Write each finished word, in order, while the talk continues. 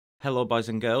Hello boys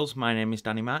and girls, my name is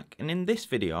Danny Mac, and in this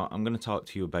video I'm going to talk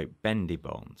to you about bendy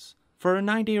bones. For an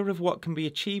idea of what can be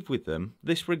achieved with them,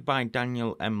 this rig by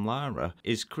Daniel M Lara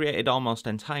is created almost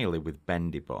entirely with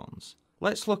bendy bones.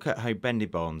 Let's look at how bendy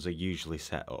bones are usually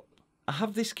set up. I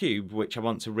have this cube which I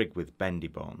want to rig with bendy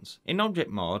bones. In object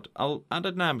mode, I'll add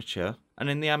an armature, and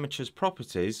in the armature's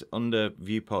properties under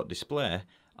viewport display,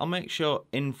 I'll make sure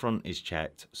in front is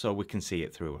checked so we can see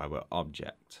it through our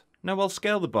object. Now I'll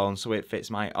scale the bone so it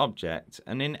fits my object,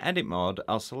 and in edit mode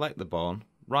I'll select the bone,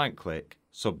 right click,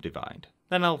 subdivide.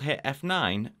 Then I'll hit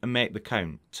F9 and make the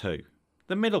count 2.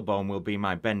 The middle bone will be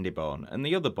my bendy bone and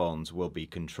the other bones will be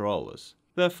controllers.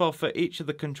 Therefore for each of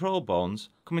the control bones,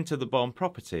 come into the bone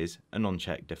properties and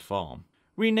uncheck deform.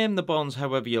 Rename the bones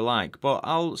however you like, but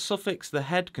I'll suffix the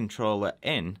head controller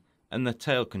in and the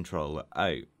tail controller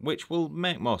out, which will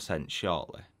make more sense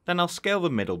shortly. Then I'll scale the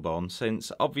middle bone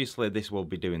since obviously this will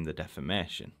be doing the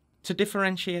deformation. To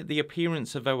differentiate the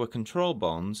appearance of our control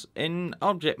bones, in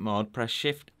object mode press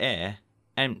Shift A,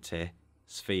 empty,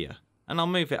 sphere, and I'll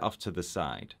move it off to the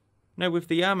side. Now with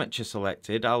the armature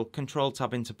selected, I'll Control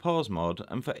tab into pose mode,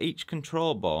 and for each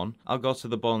control bone, I'll go to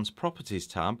the bone's properties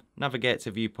tab, navigate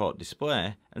to viewport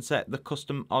display, and set the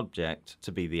custom object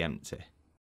to be the empty.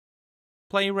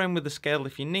 Play around with the scale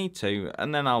if you need to,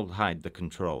 and then I'll hide the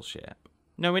control shape.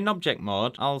 Now in object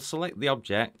mode, I'll select the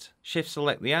object, shift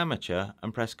select the armature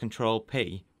and press Ctrl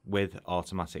P with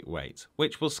automatic weight,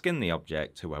 which will skin the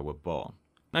object to our bone.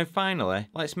 Now finally,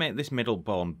 let's make this middle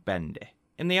bone bendy.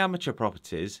 In the armature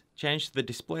properties, change the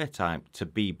display type to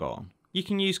B-bone. You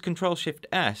can use Ctrl Shift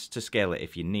S to scale it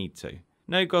if you need to.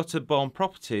 Now go to bone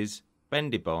properties,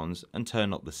 bendy bones, and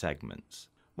turn up the segments.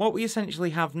 What we essentially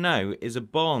have now is a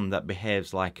bone that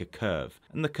behaves like a curve,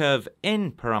 and the curve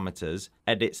in parameters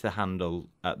edits the handle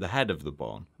at the head of the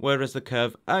bone, whereas the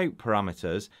curve out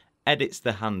parameters edits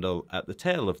the handle at the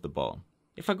tail of the bone.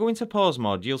 If I go into pose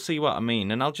mode, you'll see what I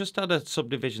mean, and I'll just add a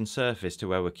subdivision surface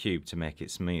to our cube to make it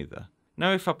smoother.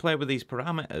 Now if I play with these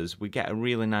parameters, we get a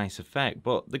really nice effect,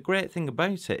 but the great thing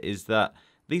about it is that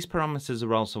these parameters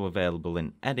are also available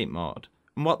in edit mode.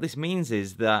 And what this means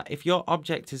is that if your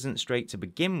object isn't straight to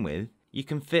begin with, you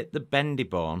can fit the bendy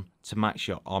bone to match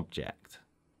your object.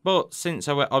 But since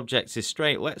our object is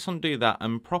straight, let's undo that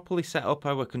and properly set up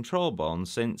our control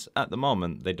bones, since at the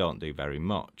moment they don't do very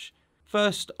much.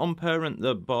 First, unparent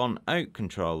the bone out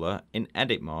controller in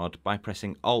edit mode by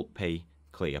pressing Alt P,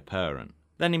 clear parent.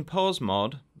 Then in pose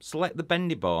mode, select the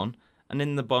bendy bone, and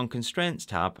in the bone constraints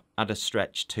tab, add a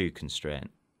stretch 2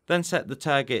 constraint. Then set the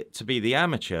target to be the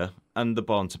armature and the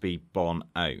bone to be bone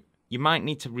out. You might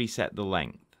need to reset the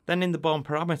length. Then in the bone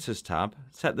parameters tab,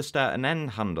 set the start and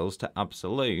end handles to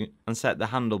absolute and set the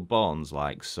handle bones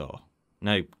like so.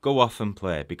 Now go off and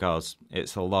play because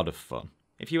it's a lot of fun.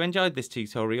 If you enjoyed this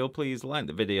tutorial, please like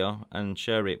the video and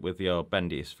share it with your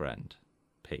bendiest friend.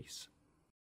 Peace.